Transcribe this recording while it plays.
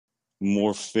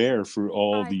more fair for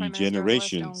all Hi, the Prime Minister Ola Stone,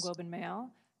 generations. Globe and Mail.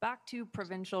 Back to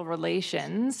provincial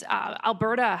relations.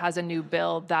 Alberta has a new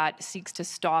bill that seeks to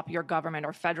stop your government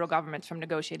or federal governments from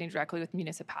negotiating directly with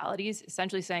municipalities,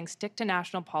 essentially saying stick to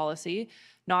national policy,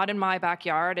 not in my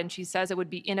backyard. And she says it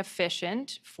would be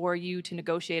inefficient for you to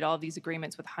negotiate all of these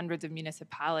agreements with hundreds of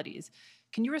municipalities.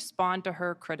 Can you respond to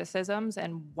her criticisms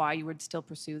and why you would still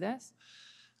pursue this?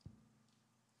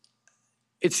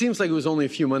 It seems like it was only a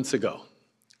few months ago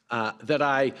that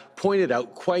I pointed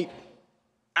out quite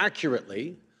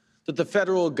accurately that the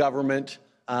federal government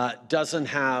doesn't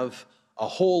have a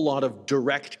whole lot of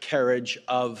direct carriage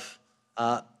of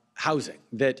housing,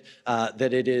 that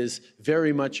it is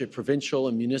very much a provincial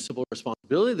and municipal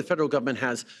responsibility. The federal government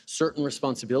has certain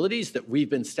responsibilities that we've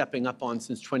been stepping up on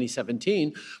since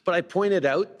 2017, but I pointed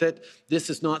out that this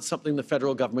is not something the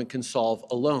federal government can solve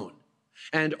alone.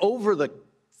 And over the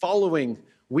following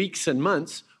weeks and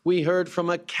months, we heard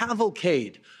from a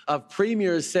cavalcade of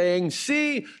premiers saying,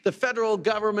 see, the federal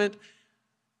government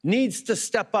needs to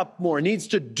step up more, needs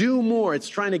to do more. It's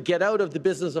trying to get out of the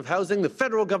business of housing. The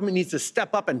federal government needs to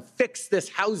step up and fix this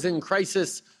housing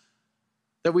crisis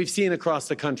that we've seen across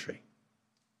the country.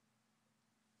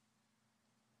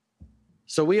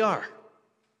 So we are.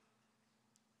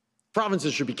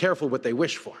 Provinces should be careful what they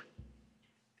wish for.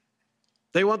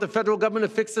 They want the federal government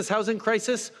to fix this housing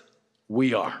crisis?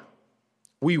 We are.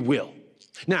 We will.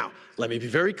 Now, let me be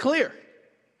very clear.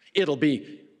 It'll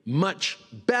be much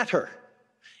better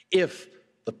if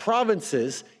the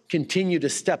provinces continue to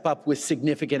step up with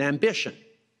significant ambition.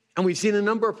 And we've seen a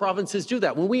number of provinces do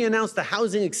that. When we announced the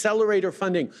Housing Accelerator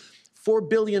funding, $4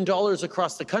 billion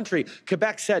across the country,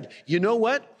 Quebec said, you know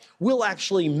what? We'll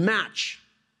actually match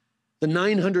the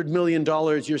 $900 million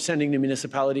you're sending to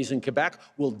municipalities in Quebec.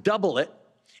 We'll double it,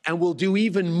 and we'll do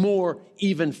even more,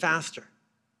 even faster.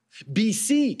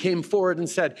 BC came forward and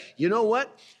said, you know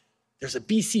what? There's a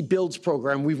BC Builds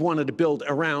program we've wanted to build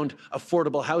around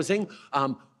affordable housing.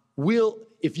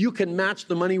 If you can match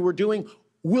the money we're doing,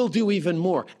 we'll do even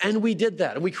more. And we did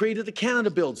that, and we created the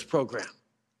Canada Builds program.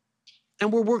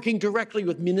 And we're working directly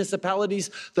with municipalities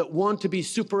that want to be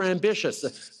super ambitious. The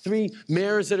 3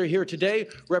 mayors that are here today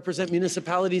represent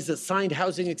municipalities that signed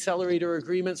housing accelerator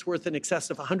agreements worth in excess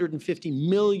of $150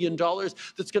 million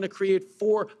that's going to create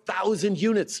 4,000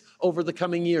 units over the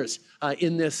coming years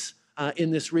in this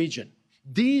region.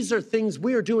 These are things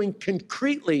we are doing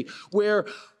concretely where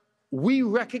we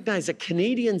recognize that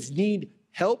Canadians need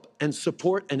help and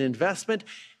support and investment,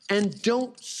 and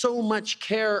don't so much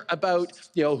care about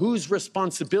whose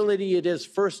responsibility it is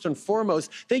first and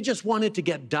foremost. They just want it to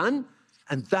get done,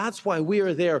 and that's why we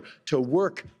are there to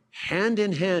work hand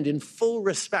in hand in full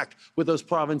respect with those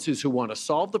provinces who want to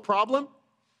solve the problem,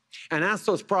 and ask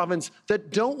those provinces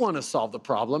that don't want to solve the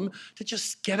problem to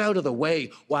just get out of the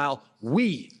way while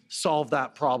we solve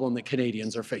that problem that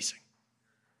Canadians are facing.